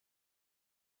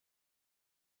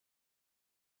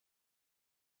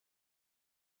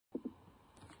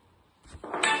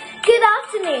Good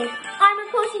afternoon. I'm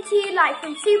reporting to you live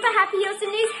from Super Happy Awesome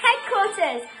News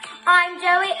headquarters. I'm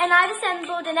Joey and I've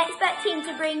assembled an expert team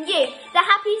to bring you the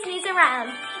happiest news around.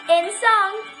 In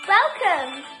song,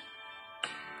 welcome!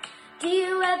 Do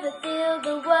you ever feel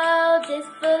the world is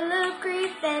full of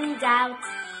grief and doubt?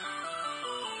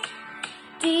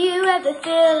 Do you ever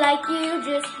feel like you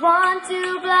just want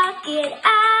to block it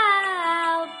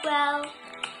out? Well,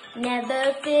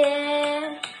 never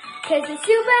fear, 'cause the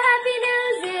super happy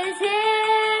news is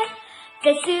here.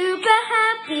 The super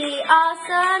happy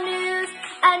awesome news,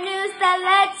 a news that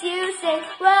lets you say,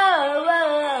 whoa,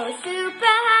 whoa, whoa.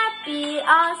 Super happy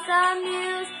awesome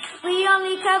news. We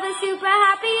only cover super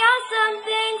happy awesome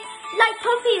things, like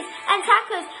poppies and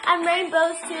tacos and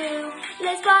rainbows too.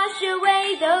 Let's wash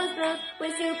away those blues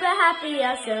with super happy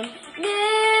awesome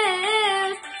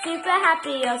news. Super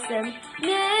happy awesome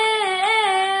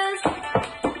news.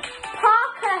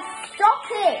 Parker, stop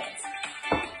it!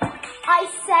 I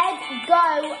said go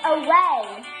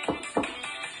away.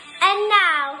 And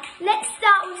now, let's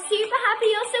start with super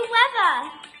happy awesome weather.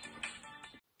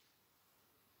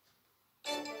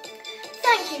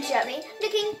 Thank you, Joey.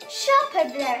 Looking sharp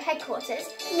over there at headquarters.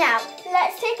 Now,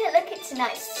 let's take a look at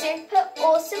tonight's super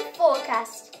awesome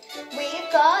forecast.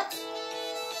 We've got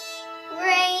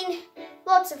rain,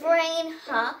 lots of rain,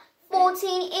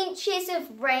 14 inches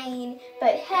of rain.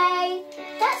 But hey,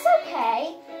 that's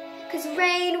okay, 'cause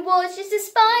rain was just the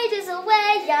spiders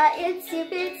away. Yeah, itsy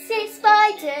bitsy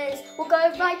spiders will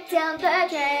go right down the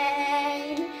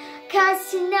drain. 'Cause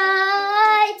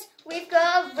tonight we've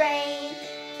got rain.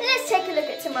 Let's take a look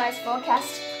at tomorrow's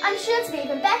forecast. I'm sure to be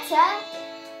even better.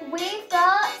 We've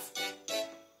got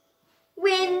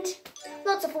wind,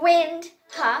 lots of wind,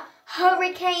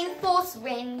 hurricane force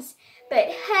winds. But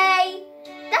hey,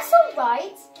 that's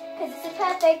alright, 'cause it's a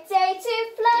perfect day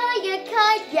to fly a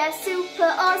kite. Yeah,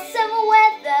 super awesome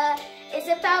weather is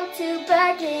about to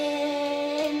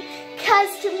begin.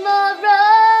 'Cause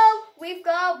tomorrow we've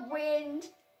got wind.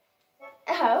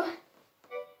 Oh,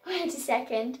 wait a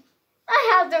second.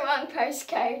 I have the wrong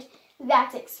postcode.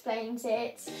 That explains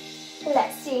it.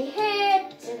 Let's see here.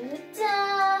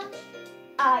 Da-da-da.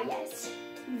 Ah, yes.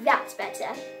 That's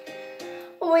better.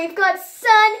 We've got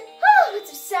sun. Oh,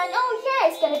 lots of sun. Oh, yeah,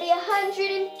 it's going to be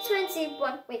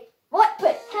 121. Wait, what?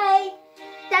 But hey,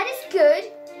 that is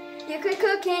good. You could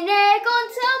cook an egg on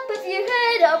top of your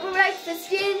head or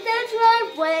breakfast in the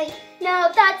driveway. Now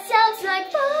that sounds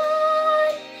like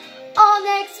fun. All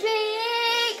next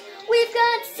week, we've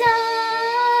got sun.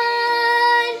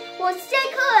 Well,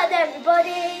 stay cool,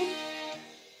 everybody.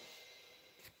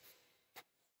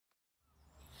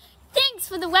 Thanks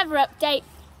for the weather update.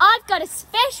 I've got a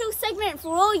special segment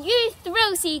for all you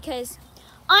thrill seekers.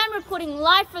 I'm reporting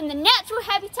live from the natural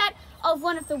habitat of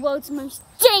one of the world's most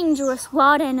dangerous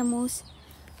wild animals.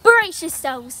 Brace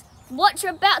yourselves. What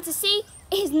you're about to see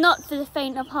is not for the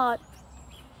faint of heart.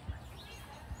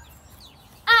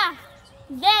 Ah,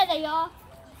 there they are.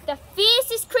 The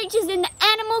fiercest creatures in the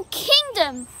animal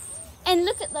kingdom. And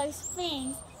look at those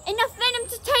fangs. Enough venom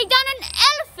to take down an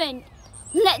elephant.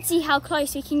 Let's see how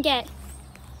close we can get.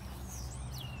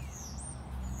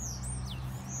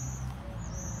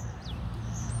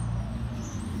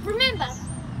 Remember,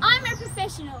 I'm a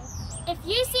professional. If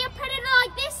you see a predator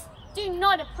like this, do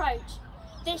not approach.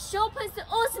 This sure puts the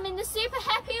awesome in the super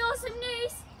happy awesome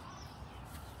news.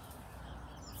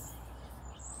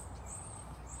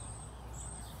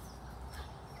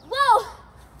 Whoa!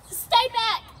 Stay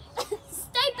back!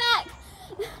 Stay back!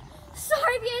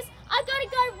 Sorry, viewers, I gotta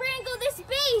go wrangle this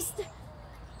beast.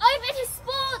 Over to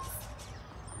sports.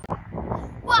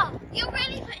 Wow, you're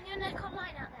really putting your neck on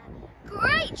line out there.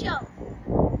 Great job!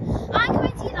 I'm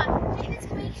coming to you live from David's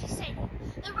Community Stadium.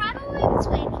 The rivalry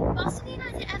between Boston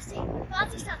United FC and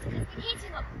Penzias has been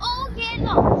heating up all year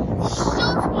long. This is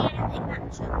sure to be an epic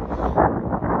matchup.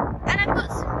 And I've got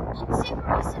some super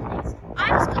awesome news. I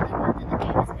just got the word that the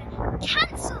game has been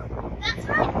cancelled. That's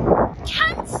right,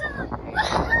 cancelled!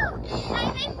 Woohoo! Now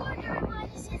you may be wondering why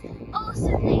this is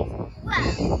awesome news. Well,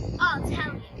 I'll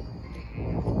tell you.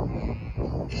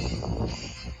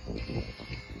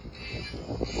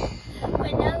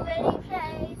 When nobody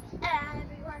plays,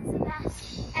 everyone's the best.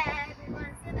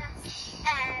 Everyone's the best.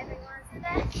 Everyone's the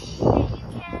best. And you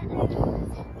can't lose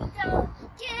if you don't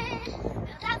get.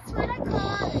 Now that's what I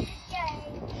call a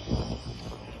game.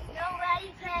 If nobody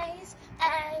plays,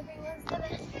 everyone's the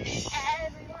best.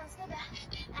 Everyone's the best.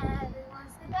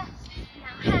 Everyone's the best.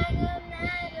 Now hang a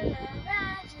medal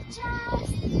around your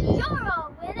chest. You're all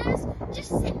winners. Just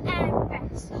sit and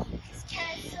rest. 'Cause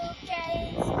cancel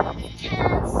games,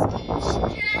 cancel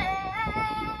stress.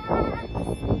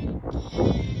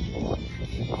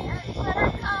 It's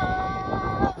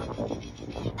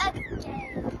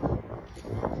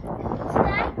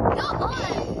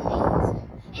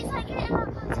like getting our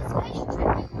participation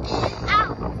trophy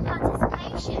without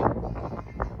participation.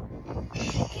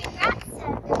 Congrats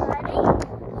everybody.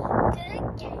 Good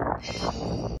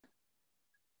game.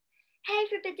 Hey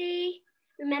everybody.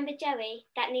 Remember Joey,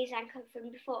 that news anchor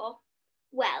from before?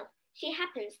 Well, she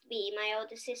happens to be my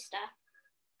older sister.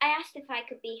 I asked if I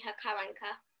could be her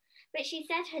co-anchor, but she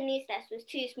said her news desk was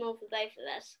too small for both of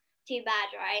us. Too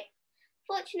bad, right?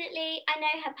 Fortunately, I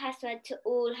know her password to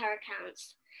all her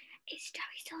accounts. It's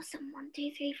Joey's awesome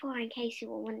 1234 in case you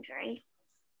were wondering.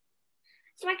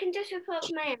 So I can just report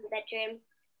from my own bedroom.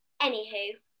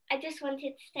 Anywho, I just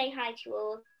wanted to say hi to you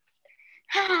all.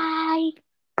 Hi!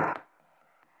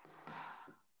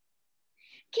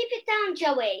 Keep it down,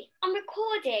 Joey. I'm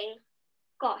recording.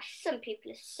 Gosh, some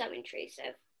people are so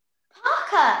intrusive.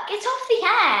 Parker, get off the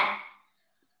air.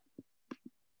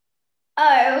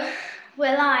 Oh,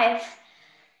 we're live.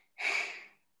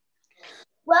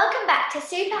 Welcome back to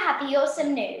Super Happy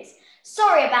Awesome News.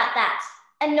 Sorry about that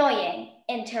annoying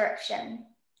interruption.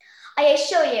 I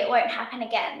assure you it won't happen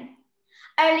again.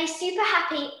 Only super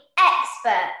happy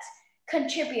expert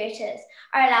contributors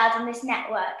are allowed on this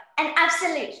network, and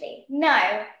absolutely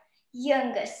no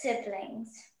younger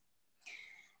siblings.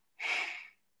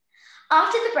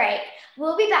 After the break,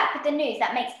 we'll be back with the news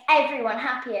that makes everyone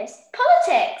happiest,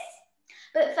 politics.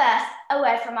 But first, a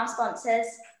word from our sponsors.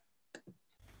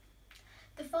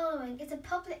 The following is a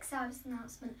public service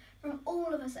announcement from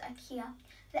all of us at IKEA,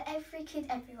 the Every Kid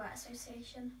Everywhere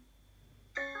Association.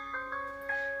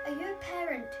 Are you a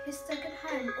parent who's stuck at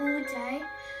home all day?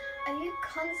 Are you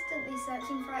constantly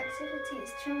searching for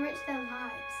activities to enrich their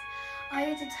lives? Are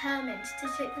you determined to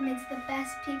shape them into the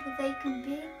best people they can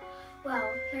be?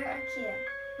 Well, here at IKEA,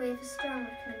 we have a strong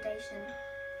recommendation.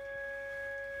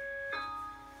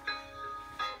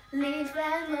 Leave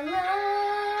them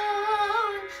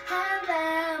alone, hand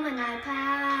them an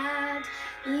iPad.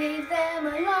 Leave them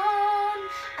alone,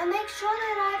 and make sure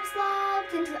that apps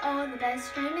logged into all the best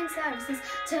streaming services.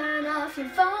 Turn off your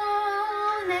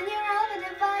phone and your other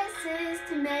devices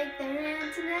to make their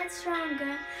internet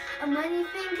stronger. And when you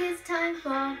think it's time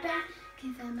for bed,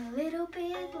 give them a little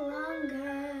bit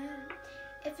longer.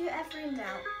 If you're ever in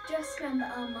doubt, just remember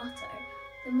our motto: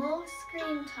 the more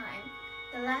screen time,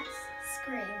 the less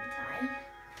screen time.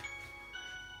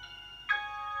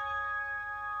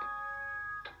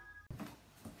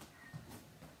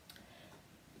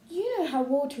 You know how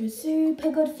water is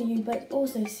super good for you, but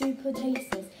also super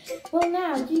tasteless. Well,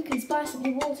 now you can spice up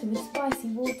your water with spicy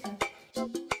water.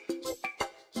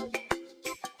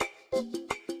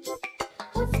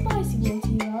 What's spicy water,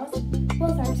 you ask?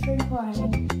 Well, thanks for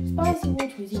inquiring. Spicy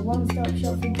water is your one-stop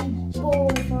shop for good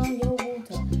boring your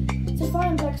water. It's a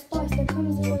fine black spice that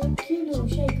comes in a cute little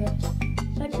shaker,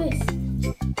 like this.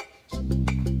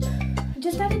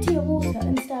 Just add it to your water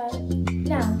and stir.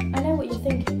 Now, I know what you're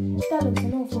thinking. That looks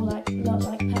an awful lot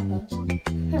like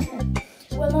pepper.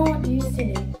 Well, aren't you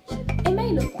silly? It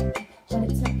may look like pepper, but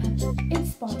it's not pepper. It's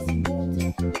spicy water.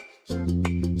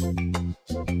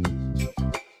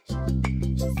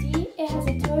 See, it has a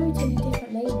totally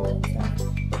different label and stuff.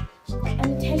 And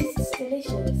it tastes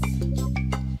delicious.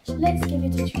 Let's give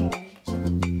it a try.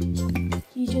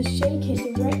 You just shake it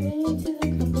directly into the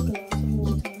cup of glass of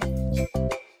water.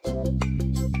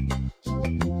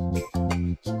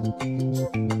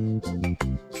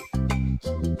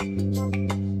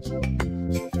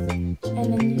 And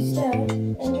then you stir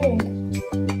and drink.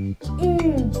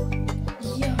 Yum!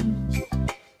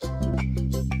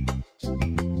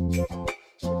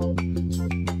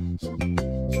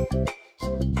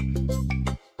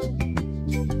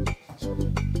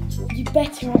 You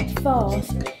better act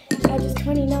fast. At just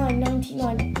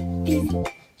 $29.99, these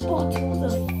bottles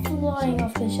are flying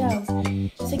off the shelves.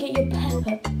 So get your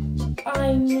pepper,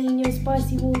 I mean your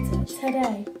spicy water,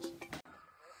 today.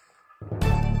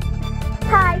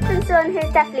 Hi, from someone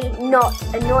who's definitely not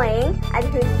annoying and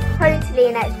who's totally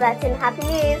an expert in happy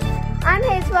news. I'm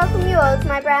here to welcome you all to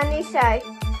my brand new show.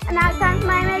 And now it's time for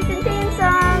my amazing theme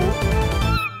song.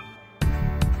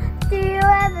 Do you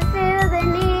ever feel the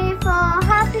need for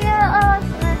happier,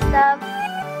 awesomer stuff?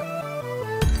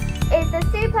 It's a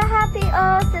super happy,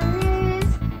 awesome news,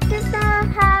 just not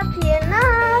happy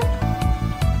enough.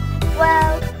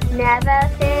 Well, never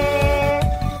fear,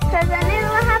 cause a new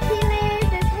happy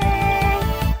news is here.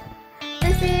 The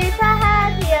super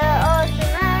happy,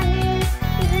 awesome news,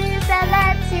 the news that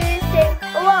lets you sing.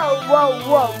 Whoa, whoa,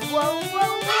 whoa, whoa, whoa,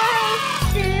 whoa.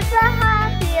 Super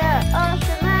happy,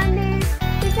 awesome news,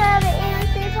 we tell it in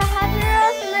super happy,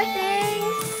 awesome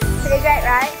things. Pretty great,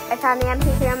 right? found the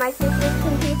MP3 on my sister's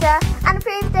computer and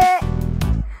approved it.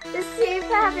 The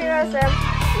super happy awesome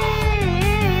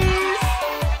news.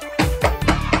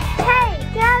 Hey,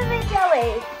 can I have a bit, Joey?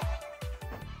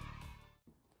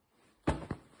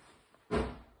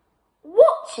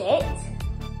 Watch it.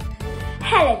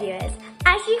 Hello viewers,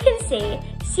 as you can see,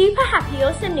 Super Happy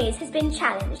Awesome News has been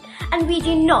challenged and we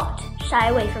do not shy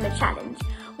away from a challenge.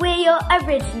 We're your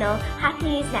original Happy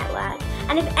News network,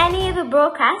 and if any other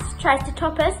broadcast tries to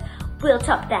top us, we'll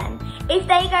top them. If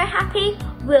they go happy,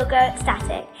 we'll go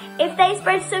ecstatic. If they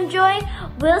spread some joy,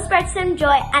 we'll spread some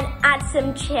joy and add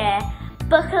some cheer.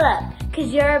 Buckle up,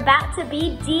 because you're about to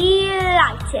be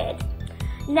delighted.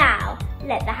 Now,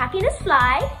 let the happiness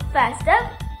fly. First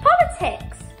up,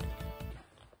 politics.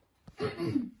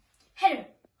 Hello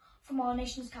from our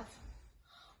nation's capital,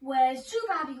 where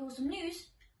Super Happy Awesome News,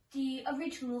 the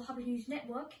original Happy News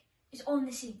network, is on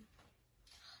the scene.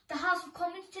 The House of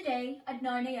Commons today at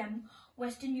 9 AM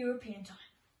Western European time.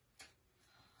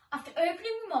 After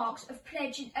opening remarks of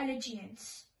pledge and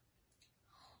allegiance,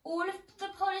 all of the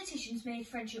politicians made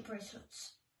friendship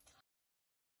bracelets.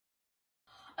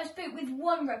 I spoke with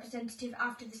one representative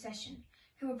after the session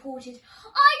who reported,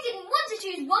 "I didn't want to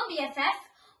choose one BFF.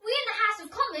 We in the House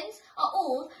of Commons are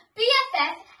all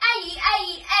BFF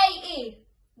AE.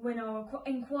 When I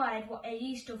inquired what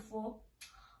AE stood for,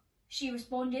 she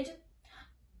responded,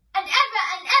 "And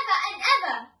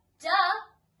ever. Duh."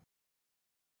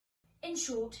 In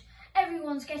short,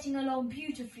 everyone's getting along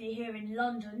beautifully here in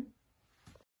London.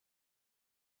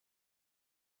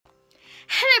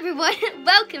 Hello everyone,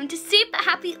 welcome to Super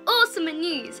Happy Awesome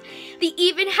News, the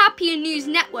even happier news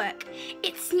network.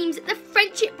 It seems that the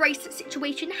friendship bracelet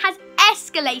situation has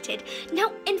escalated.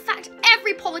 Now, in fact,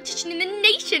 every politician in the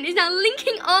nation is now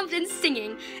linking arms and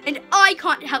singing, and I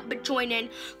can't help but join in.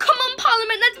 Come on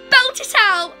Parliament, let's belt it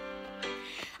out!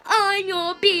 I'm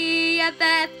your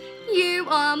BFF, you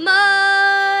are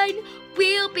mine.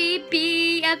 We'll be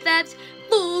BFFs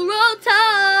for all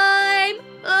time.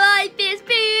 Life is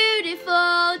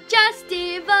beautiful, just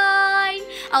divine.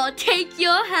 I'll take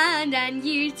your hand and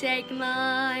you take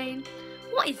mine.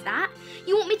 What is that?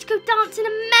 You want me to go dance in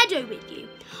a meadow with you?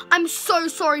 I'm so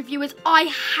sorry viewers, I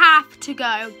have to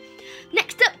go.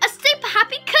 Next up, a super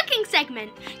happy cooking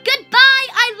segment. Goodbye,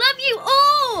 I love you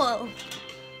all.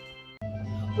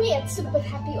 We at Super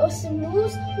Happy Awesome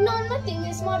News know nothing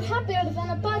is more happier than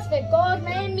a perfect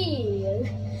gourmet meal.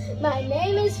 My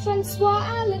name is Francois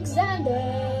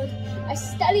Alexander. I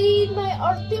studied my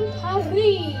art in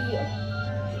Paris.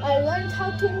 I learned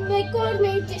how to make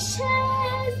gourmet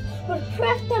dishes where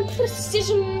craft and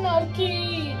precision are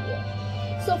key.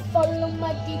 So follow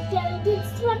my detailed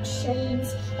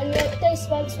instructions and your taste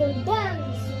buds will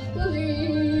dance with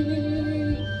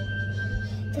me.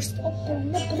 First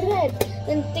open the bread,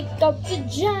 then take out the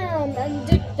jam and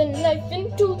dip the knife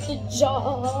into the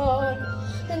jar.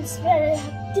 Then spread it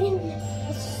out in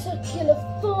a circular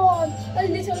form. A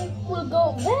little will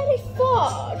go very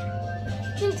far.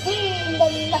 Then clean the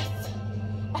knife.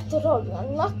 After all, we are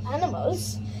not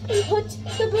animals. And put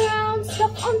the brown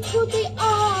stuff onto the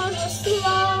other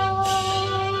slice.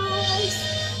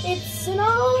 It's an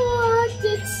art,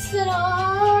 it's an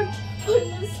art. One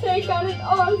mistake and it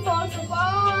all falls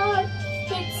apart.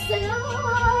 It's an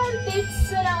art,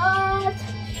 it's an art.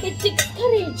 It takes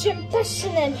courage and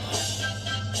passion and heart.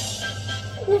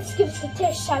 Let's give it a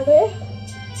taste, shall we?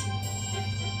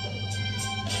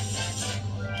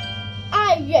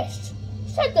 Ah yes,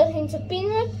 subtle hints of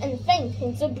peanut and faint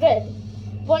hints of bread.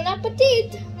 Bon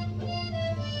appetit!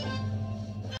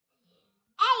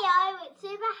 Ayo, it's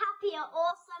Super Happy or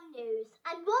Awesome News.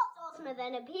 And what's awesomer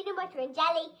than a peanut butter and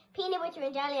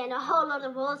jelly, and a whole lot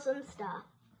of awesome stuff.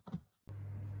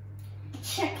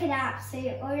 Check it out, so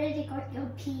you already got your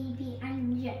PB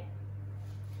and J.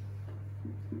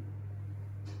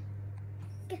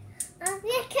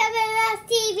 Look at the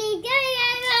TV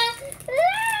going over.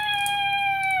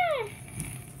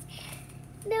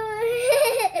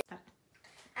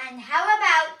 And how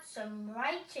about some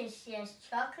righteous yes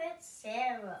chocolate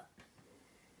syrup?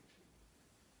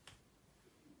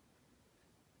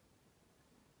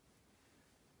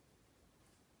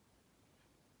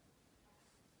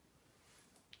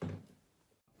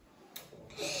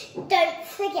 Don't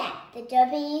forget the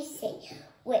WC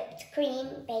whipped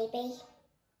cream, baby.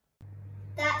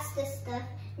 That's the stuff.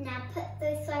 Now put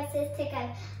those slices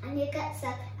together and you get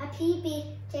some a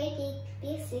PB, JD,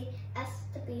 BC,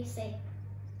 SWC.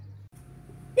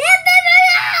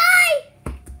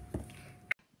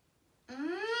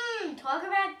 Talk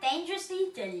about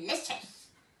dangerously delicious.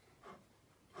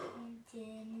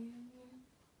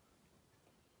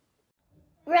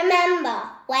 Remember,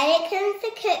 when when it comes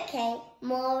to cooking,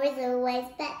 more is always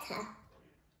better.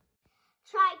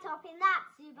 Try topping that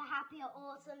super happy or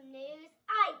awesome news.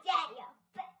 I dare you.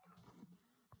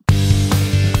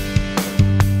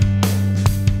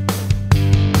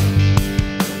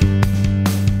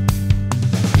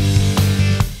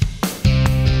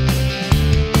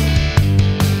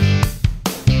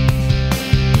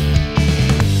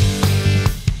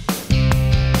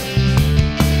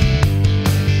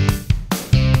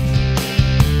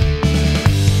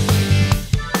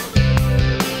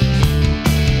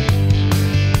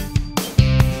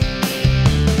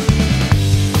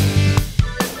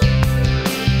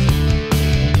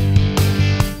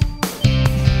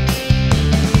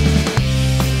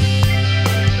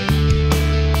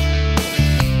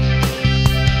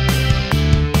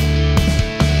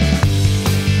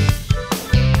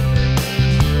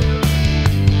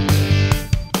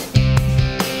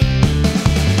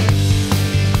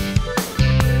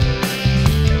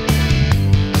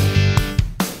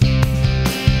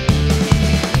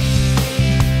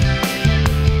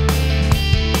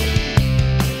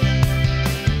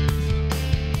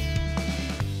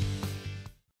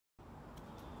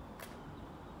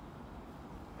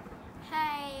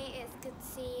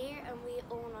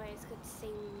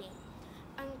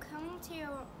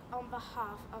 On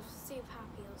behalf of Super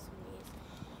Happy Awesome News.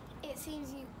 It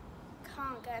seems you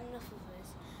can't get enough of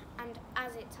us, and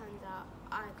as it turns out,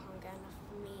 I can't get enough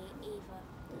of me either.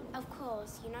 Of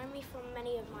course, you know me from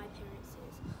many of my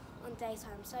appearances on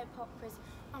Daytime Soap Operas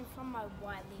and from my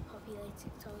widely populated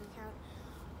TikTok account.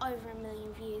 Over 1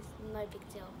 million views, no big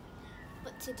deal.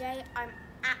 But today I'm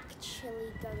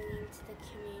actually going into the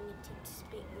community to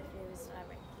speak with viewers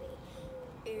directly.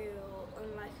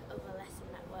 Unlike other lesson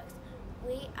networks,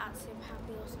 we at Super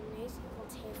Happy Awesome News want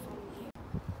to hear from you.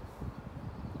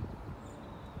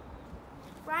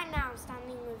 Right now I'm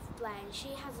standing with Blair and she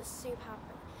has a super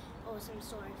happy awesome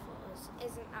story for us.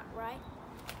 Isn't that right?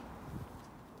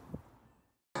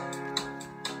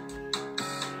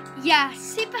 Yeah,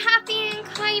 super happy and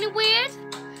kind of weird.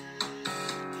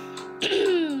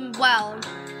 Well,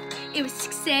 it was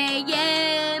 6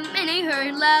 a.m. and I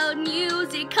heard loud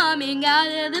music coming out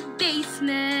of the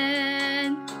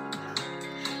basement.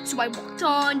 So I walked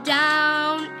on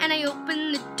down and I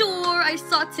opened the door. I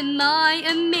saw to my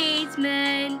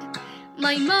amazement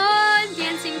my mom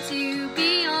dancing to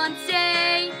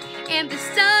Beyonce, and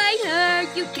beside her,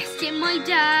 you guessed it, my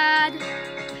dad.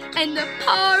 And the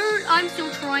part I'm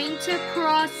still trying to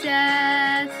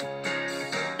process,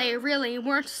 they really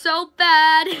weren't so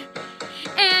bad.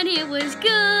 And it was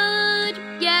good,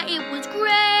 yeah, it was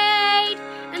great,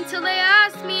 until they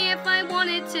asked me if I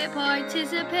wanted to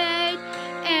participate.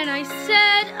 And I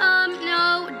said,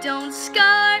 no, don't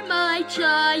scar my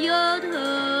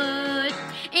childhood.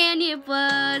 And it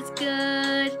was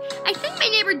good. I think my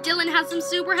neighbor Dylan has some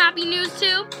super happy news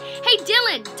too. Hey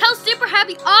Dylan, tell super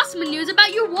happy awesome news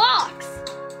about your walks.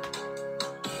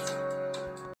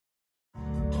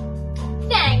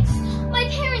 Thanks. My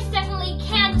parents definitely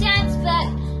can't dance,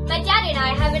 but my dad and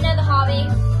I have another hobby.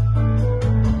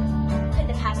 For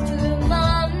the past 2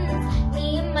 months,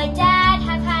 me and my dad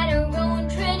have had our own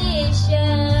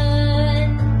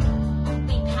tradition.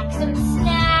 We pack some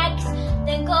snacks,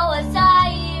 then go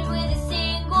outside with a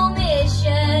single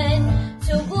mission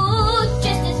to walk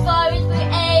just as far as we're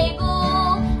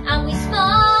able, and we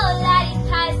smile at his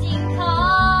passing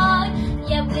car.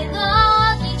 Yeah, we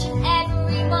love each and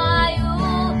every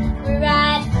mile. We're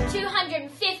at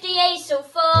 258 so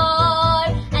far,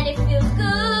 and it feels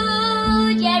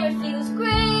good, yeah, it feels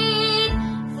great.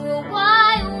 For a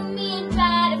while, me and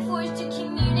Dad are forced to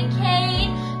communicate,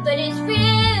 but it's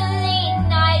really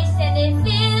nice and it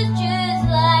feels just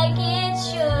like it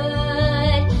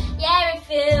should. Yeah, it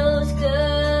feels good.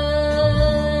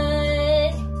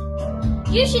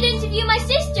 You should interview my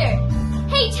sister.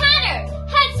 Hey, Tanner,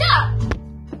 heads up.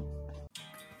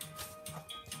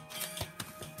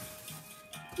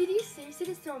 Did you seriously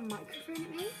just throw a microphone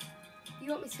at me?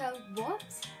 You want me to tell what?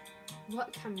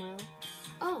 What camera?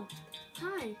 Oh,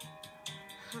 hi.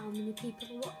 How many people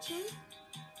are watching?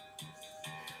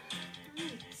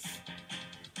 Thanks.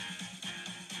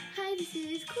 Hi, this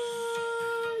is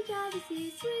cool. Yeah, this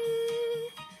is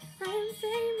sweet. I'm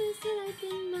famous and I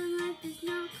think my life is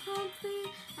now complete.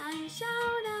 And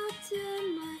shout out to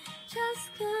my Trust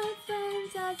Club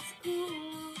friends at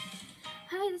school.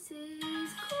 Hi, this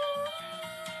is cool.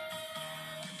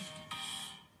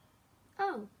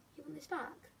 Oh, you want this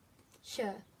back?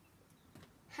 Sure.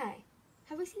 Hey,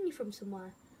 have I seen you from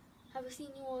somewhere? Have I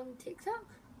seen you on TikTok?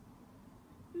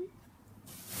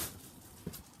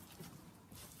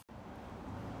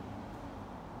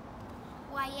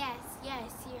 Why,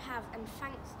 yes, you have, and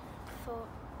thanks for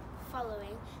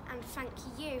following, and thank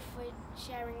you for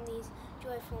sharing these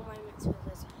joyful moments with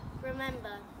us.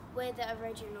 Remember, we're the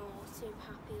original Super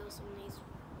Happy Awesome News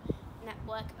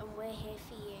Network, and we're here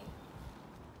for you.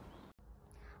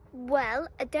 Well,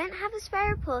 I don't have a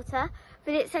spare reporter,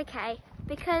 but it's okay,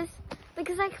 because I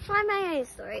can find my own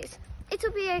stories.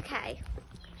 It'll be okay.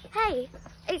 Hey,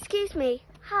 excuse me,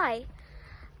 hi.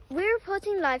 We're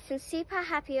reporting live from Super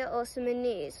Happy Awesome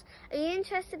News. Are you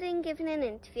interested in giving an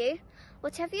interview?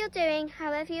 Whatever you're doing,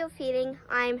 however you're feeling,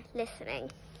 I'm listening.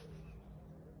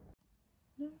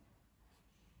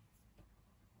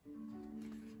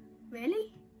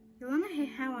 Really? You want to hear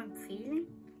how I'm feeling?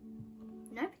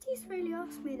 Nobody's really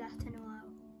asked me that in a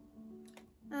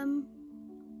while.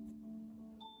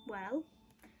 Well,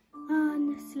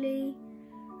 honestly,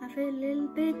 I feel a little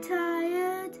bit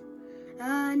tired,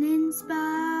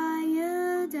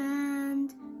 uninspired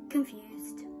and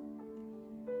confused.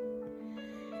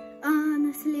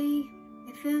 Honestly,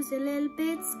 it feels a little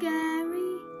bit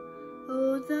scary,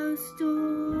 all those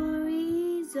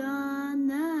stories on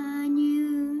the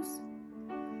news.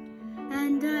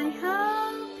 And I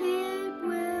hope it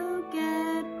will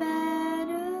get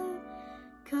better,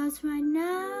 'cause right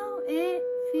now it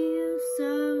feels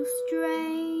so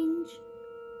strange.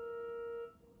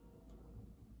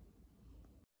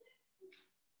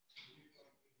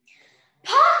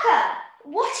 Parker,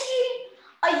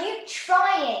 are you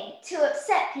trying to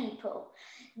upset people?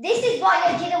 This is why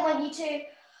I didn't want you to.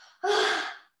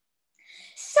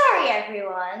 Sorry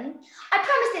everyone, I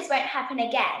promise this won't happen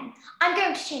again. I'm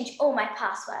going to change all my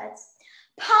passwords.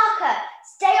 Parker,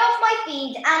 stay off my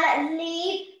feed and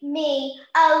leave me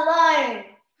alone.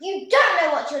 You don't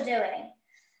know what you're doing.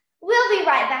 We'll be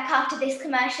right back after this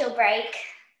commercial break.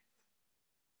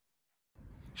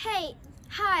 Hey,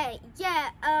 hi,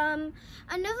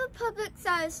 another public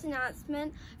service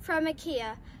announcement from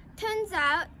IKEA. Turns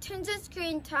out, tons of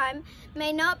screen time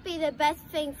may not be the best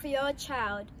thing for your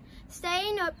child.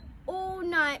 Staying up all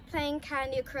night playing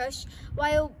Candy Crush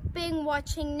while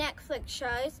watching Netflix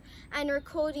shows and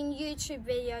recording YouTube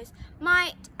videos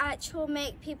might actually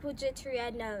make people jittery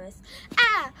and nervous.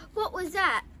 Ah, what was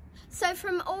that? So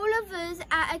from all of us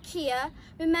at IKEA,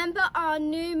 remember our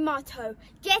new motto,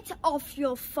 get off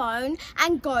your phone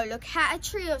and go look at a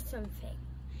tree or something.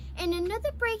 In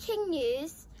another breaking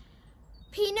news,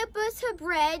 peanut butter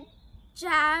bread,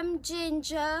 jam,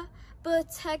 ginger,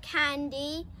 butter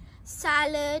candy,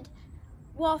 salad,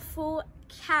 waffle,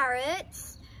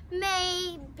 carrots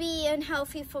may be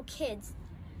unhealthy for kids.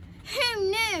 Who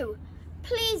knew?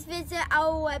 Please visit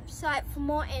our website for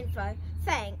more info.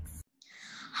 Thanks.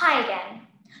 Hi again.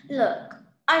 Look,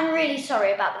 I'm really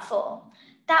sorry about before.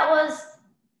 I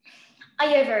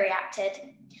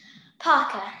overreacted.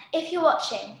 Parker, if you're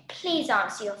watching, please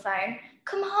answer your phone.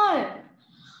 Come home.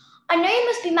 I know you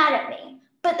must be mad at me,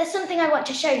 but there's something I want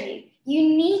to show you. You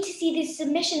need to see these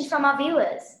submissions from our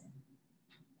viewers.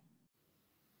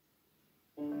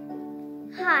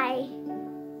 Hi,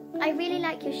 I really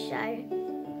like your show.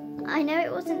 I know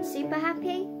it wasn't super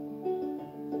happy,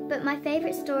 but my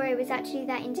favourite story was actually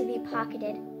that interview Parker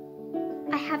did.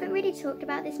 I haven't really talked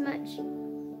about this much,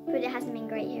 but it hasn't been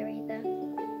great here either.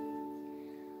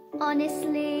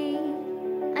 Honestly,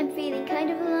 I'm feeling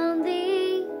kind of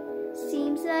lonely.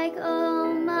 Seems like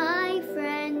all my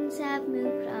friends have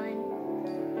moved on.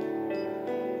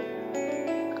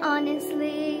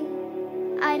 Honestly,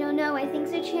 I don't know why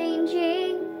things are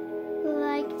changing.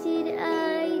 Like, did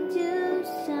I do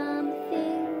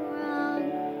something wrong?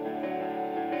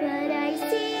 But I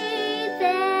see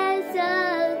there's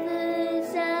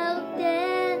others out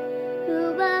there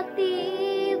who are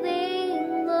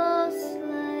feeling lost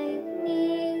like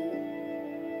me.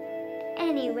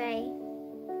 Anyway,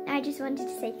 I just wanted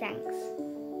to say thanks.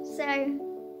 So,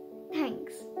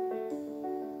 thanks.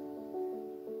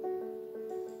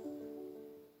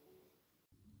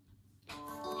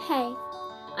 Hey,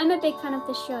 I'm a big fan of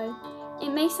the show. It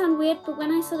may sound weird, but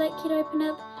when I saw that kid open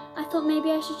up, I thought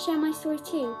maybe I should share my story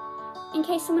too, in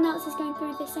case someone else is going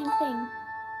through the same thing.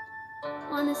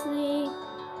 Honestly,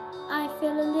 I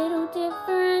feel a little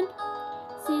different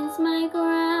since my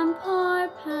grandpa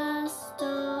passed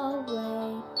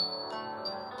away.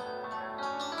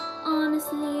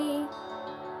 Honestly,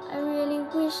 I really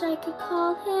wish I could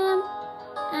call him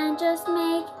and just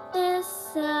make this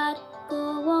sad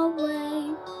go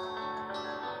away.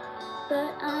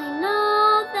 But I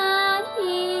know that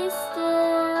he's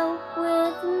still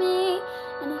with me,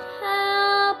 and it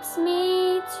helps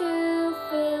me to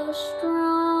feel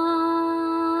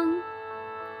strong.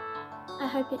 I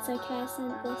hope it's okay I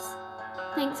sent this.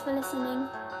 Thanks for listening.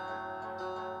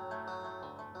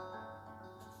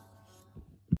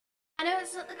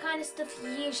 kind of stuff you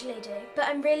usually do, but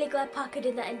I'm really glad Parker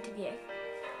did that interview.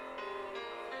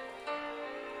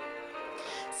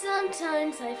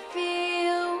 Sometimes I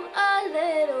feel a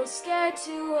little scared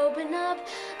to open up.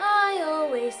 I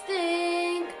always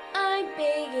think I'm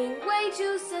being way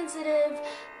too sensitive,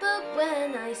 but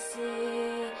when I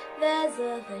see there's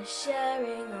others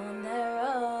sharing on their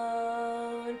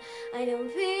own, I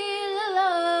don't feel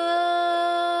alone.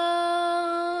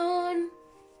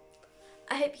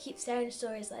 I hope you keep sharing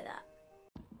stories like that.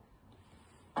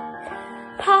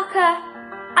 Parker,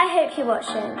 I hope you're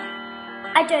watching.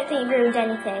 I don't think you ruined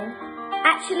anything.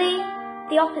 Actually,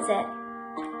 the opposite.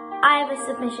 I have a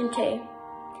submission too.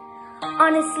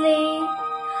 Honestly,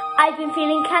 I've been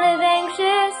feeling kind of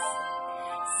anxious.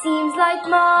 Seems like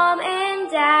Mom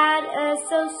and Dad are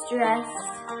so stressed.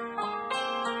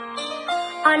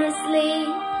 Honestly,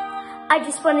 I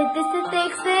just wanted this to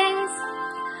fix things,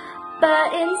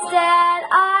 but instead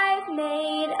I've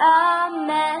made a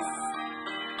mess.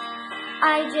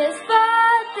 I just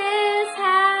thought this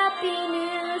happy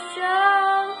new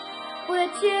show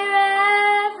would cheer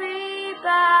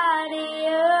everybody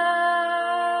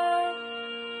up.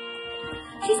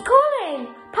 She's calling!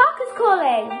 Parker's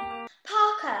calling!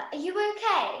 Parker, are you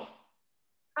okay?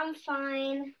 I'm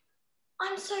fine.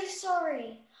 I'm so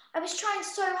sorry. I was trying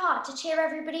so hard to cheer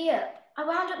everybody up. I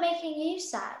wound up making you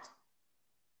sad.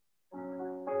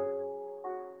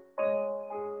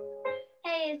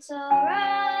 Hey, it's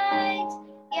alright.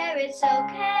 Yeah, it's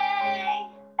okay.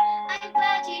 I'm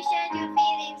glad you shared your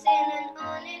feelings in an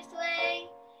honest way.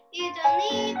 You don't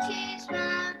need to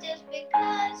smile just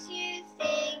because you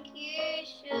think you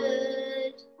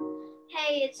should.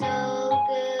 Hey, it's all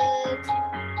good.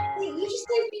 Wait, you just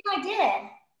don't think I did.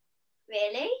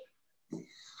 Really?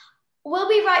 We'll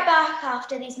be right back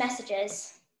after these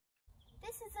messages.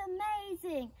 This is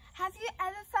amazing. Have you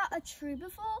ever felt a true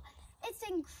before? It's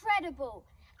incredible,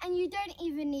 and you don't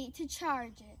even need to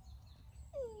charge it.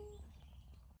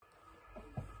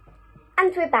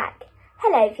 And we're back.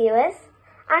 Hello viewers.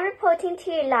 I'm reporting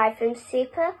to you live from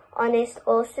Super Honest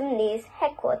Awesome News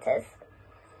headquarters.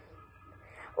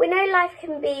 We know life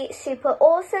can be super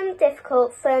awesome,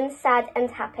 difficult, fun, sad and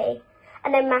happy.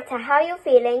 And no matter how you're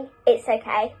feeling, it's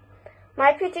okay.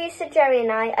 My producer Joey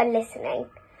and I are listening,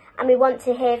 and we want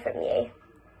to hear from you.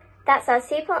 That's our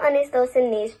Super Honest Awesome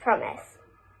News promise.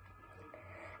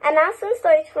 And now some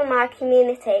stories from our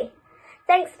community.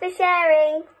 Thanks for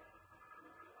sharing.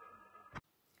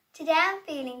 Today I'm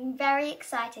feeling very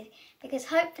excited because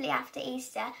hopefully after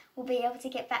Easter we'll be able to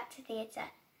get back to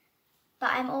theatre.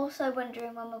 But I'm also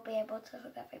wondering when we'll be able to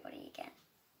hug everybody again.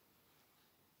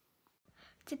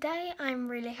 Today I'm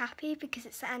really happy because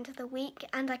it's the end of the week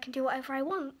and I can do whatever I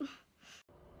want.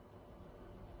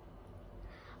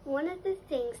 One of the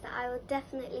things that I will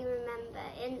definitely remember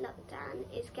in lockdown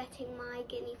is getting my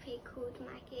guinea pig called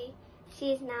Maggie.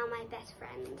 She is now my best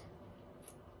friend.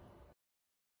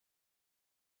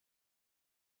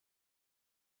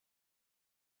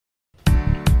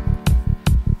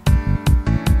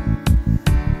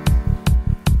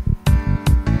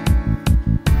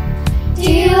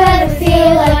 Do you ever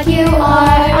feel like you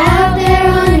are out there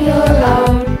on your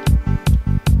own?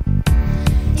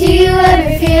 Do you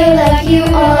ever feel like you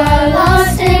are